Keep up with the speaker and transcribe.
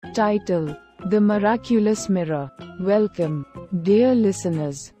Title: The Miraculous Mirror. Welcome, dear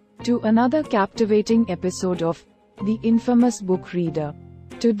listeners, to another captivating episode of The Infamous Book Reader.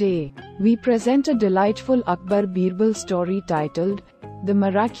 Today, we present a delightful Akbar-Birbal story titled The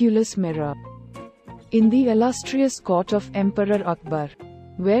Miraculous Mirror. In the illustrious court of Emperor Akbar,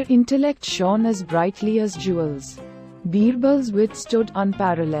 where intellect shone as brightly as jewels, Birbal's wit stood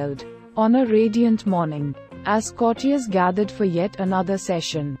unparalleled. On a radiant morning, as courtiers gathered for yet another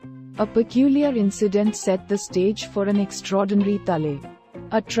session, a peculiar incident set the stage for an extraordinary tale.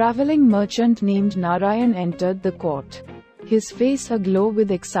 A traveling merchant named Narayan entered the court, his face aglow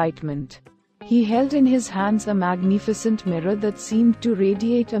with excitement. He held in his hands a magnificent mirror that seemed to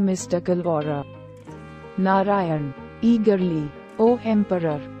radiate a mystical aura. Narayan, eagerly, "O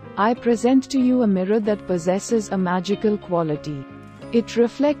Emperor, I present to you a mirror that possesses a magical quality. It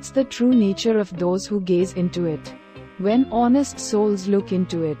reflects the true nature of those who gaze into it. When honest souls look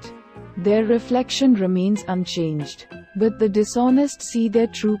into it, their reflection remains unchanged, but the dishonest see their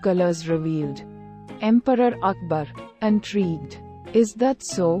true colors revealed." Emperor Akbar, intrigued. "Is that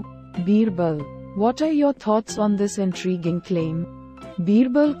so, Birbal? What are your thoughts on this intriguing claim?"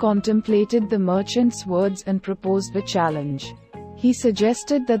 Birbal contemplated the merchant's words and proposed a challenge. He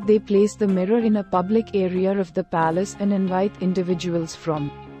suggested that they place the mirror in a public area of the palace and invite individuals from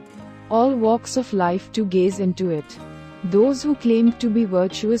all walks of life to gaze into it. Those who claimed to be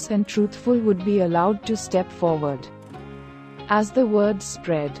virtuous and truthful would be allowed to step forward. As the word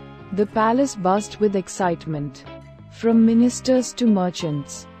spread, the palace buzzed with excitement. From ministers to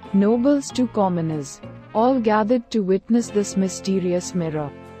merchants, nobles to commoners, all gathered to witness this mysterious mirror.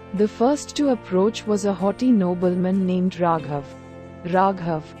 The first to approach was a haughty nobleman named Raghav.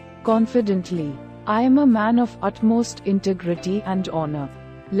 Raghav, confidently, "I am a man of utmost integrity and honor.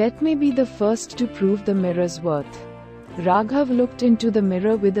 Let me be the first to prove the mirror's worth." Raghav looked into the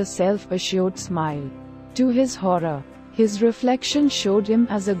mirror with a self-assured smile. To his horror, his reflection showed him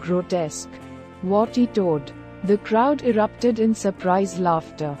as a grotesque, warty toad. The crowd erupted in surprised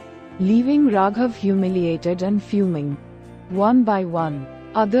laughter, leaving Raghav humiliated and fuming. One by one,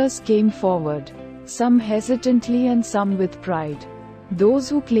 others came forward, some hesitantly and some with pride. Those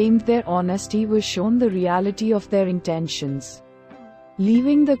who claimed their honesty were shown the reality of their intentions,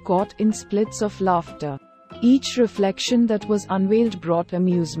 leaving the court in splits of laughter. Each reflection that was unveiled brought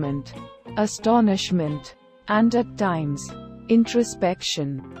amusement, astonishment, and at times,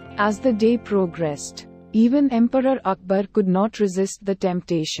 introspection. As the day progressed, even Emperor Akbar could not resist the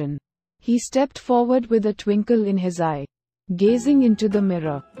temptation. He stepped forward with a twinkle in his eye, gazing into the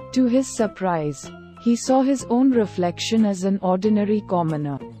mirror. To his surprise, he saw his own reflection as an ordinary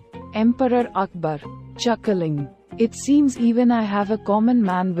commoner. Emperor Akbar, chuckling, "It seems even I have a common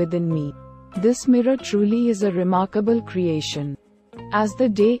man within me. This mirror truly is a remarkable creation." As the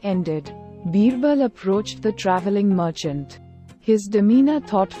day ended, Birbal approached the traveling merchant, his demeanor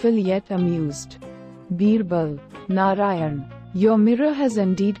thoughtful yet amused. "Birbal, Narayan, your mirror has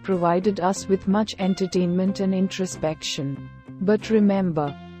indeed provided us with much entertainment and introspection. But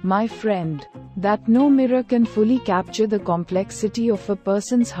remember, my friend, that no mirror can fully capture the complexity of a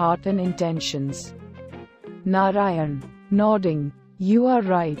person's heart and intentions." Narayan, nodding, "You are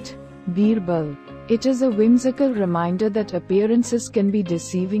right, Birbal. It is a whimsical reminder that appearances can be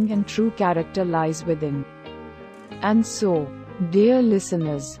deceiving and true character lies within." And so, dear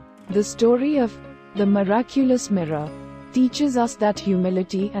listeners, the story of The Miraculous Mirror teaches us that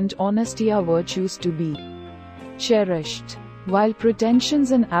humility and honesty are virtues to be cherished, while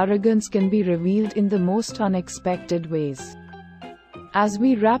pretensions and arrogance can be revealed in the most unexpected ways. As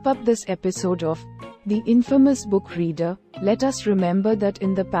we wrap up this episode of The Infamous Book Reader, let us remember that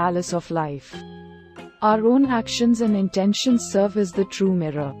in the palace of life, our own actions and intentions serve as the true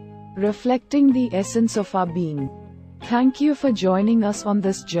mirror, reflecting the essence of our being. Thank you for joining us on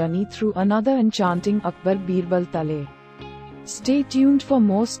this journey through another enchanting Akbar-Birbal tale. Stay tuned for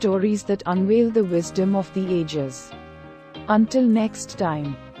more stories that unveil the wisdom of the ages. Until next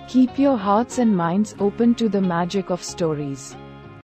time, keep your hearts and minds open to the magic of stories.